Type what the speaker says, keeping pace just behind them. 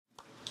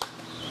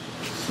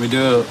we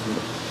do a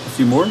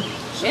few more?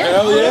 Yeah.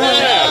 Hell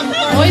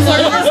yeah! Boys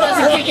ordinance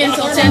doesn't kick in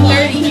until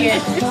 10:30 here.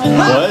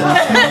 What?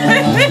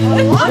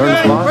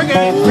 We're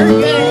good. We're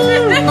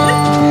good.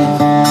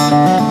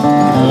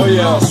 Oh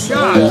yeah,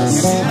 shots.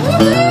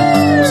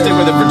 Stick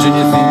with the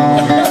Virginia theme.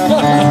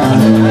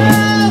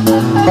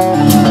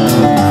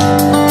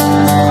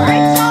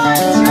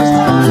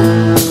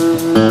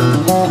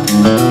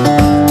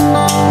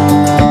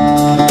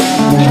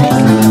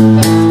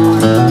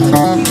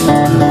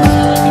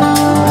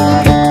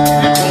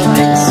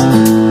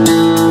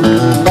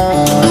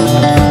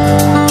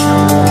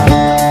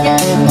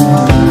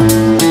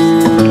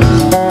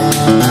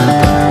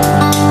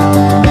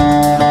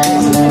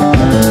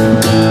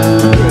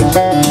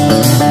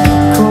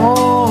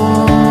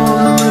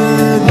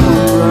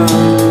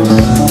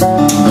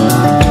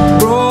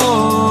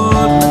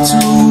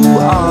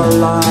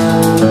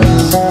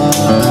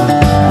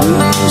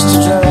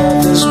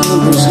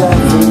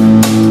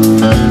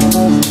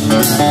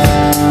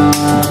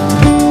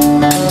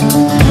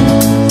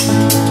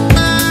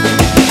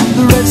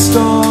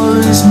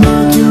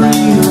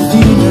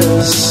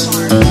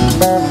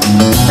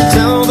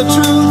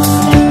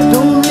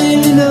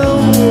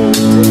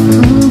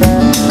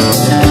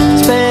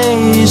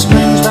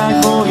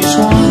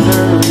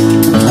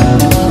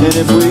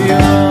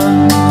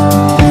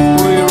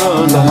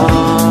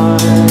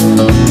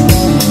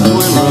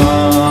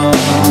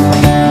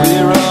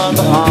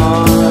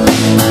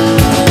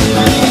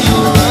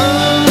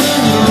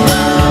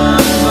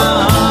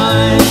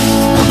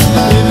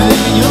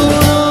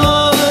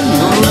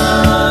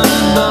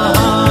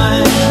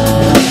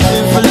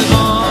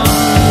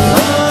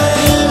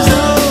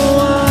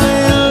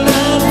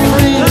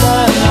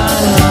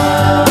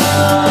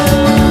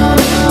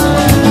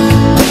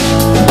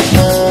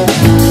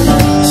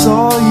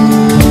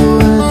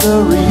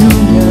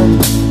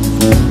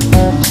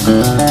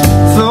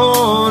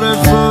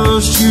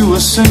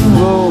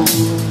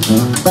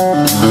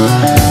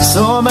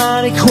 So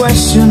many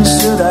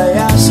questions should I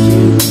ask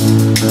you?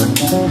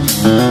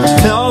 To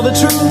tell the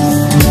truth,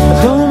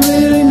 I don't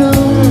really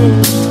know.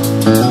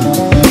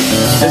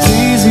 It's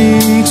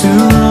easy to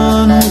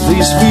run with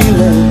these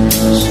feelings,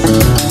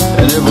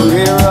 and if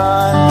we're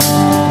right,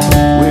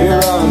 we're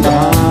run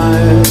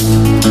behind.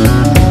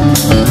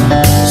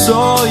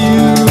 Saw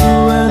you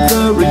at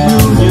the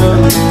reunion.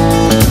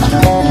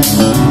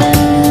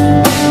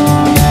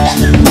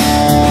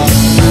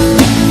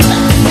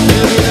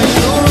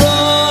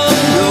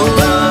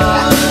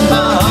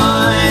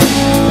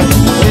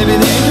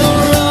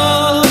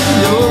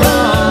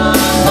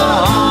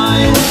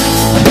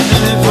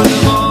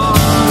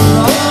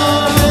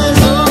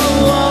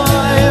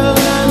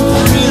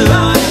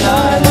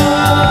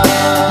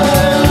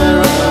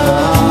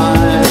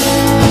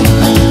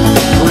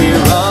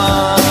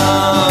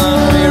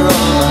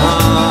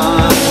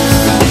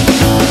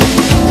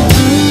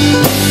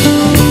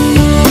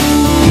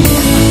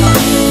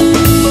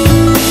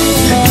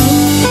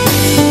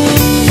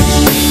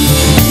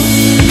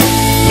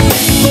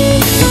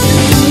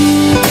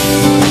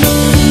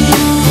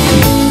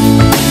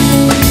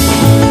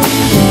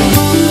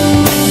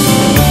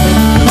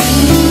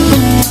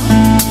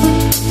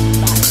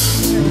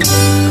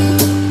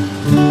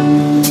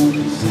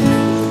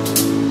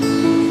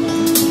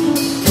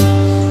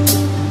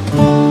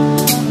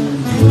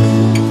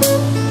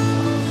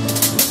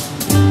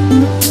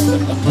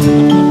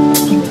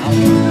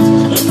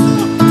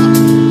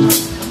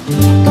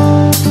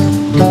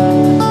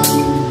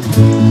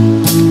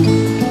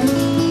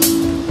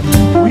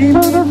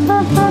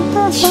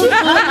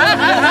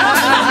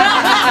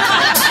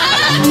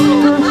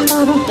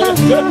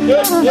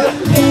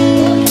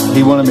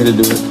 He wanted me to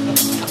do it.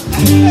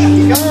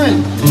 Keep going.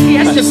 He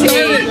has to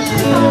pay.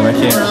 Yeah, I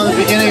can't. We're on the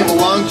beginning of a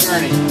long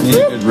journey. Need a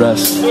good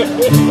rest.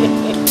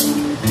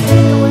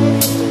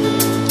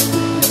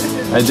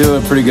 I do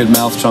a pretty good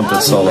mouth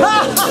trumpet solo. Go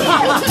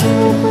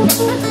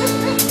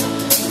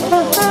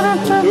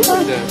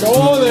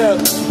on there.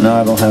 No,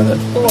 I don't have it.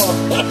 Come on.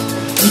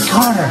 Hey,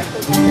 Carter.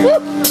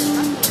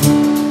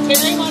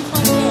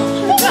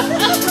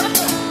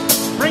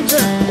 Bring to.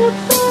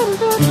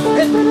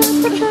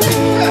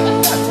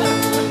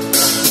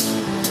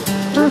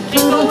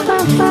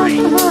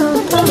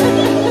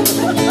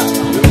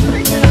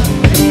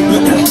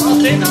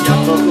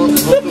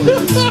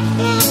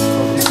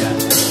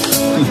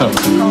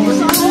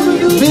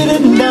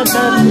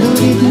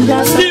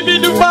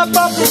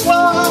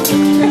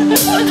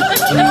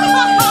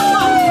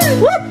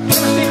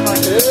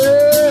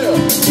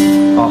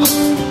 Oh,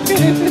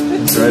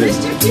 it's ready.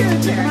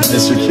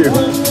 Mr. Q.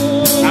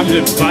 I'm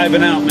just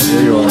vibing out, man.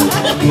 There you are.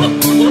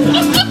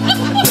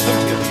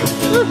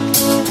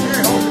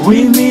 We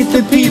meet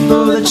the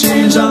people that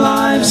change our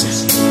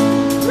lives.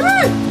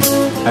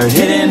 Our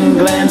hidden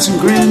glance and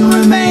grin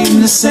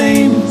remain the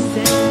same.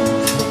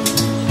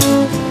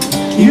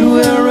 You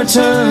will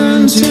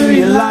return to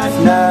your life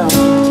now.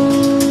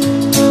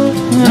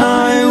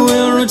 I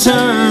will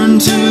return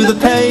to the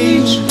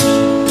page.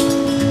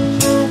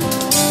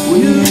 We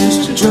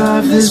used to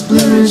drive this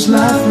Blue Ridge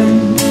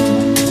laughing.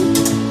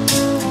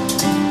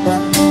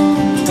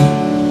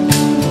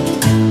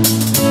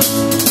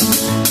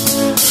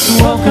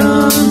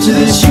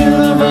 this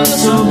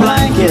universe.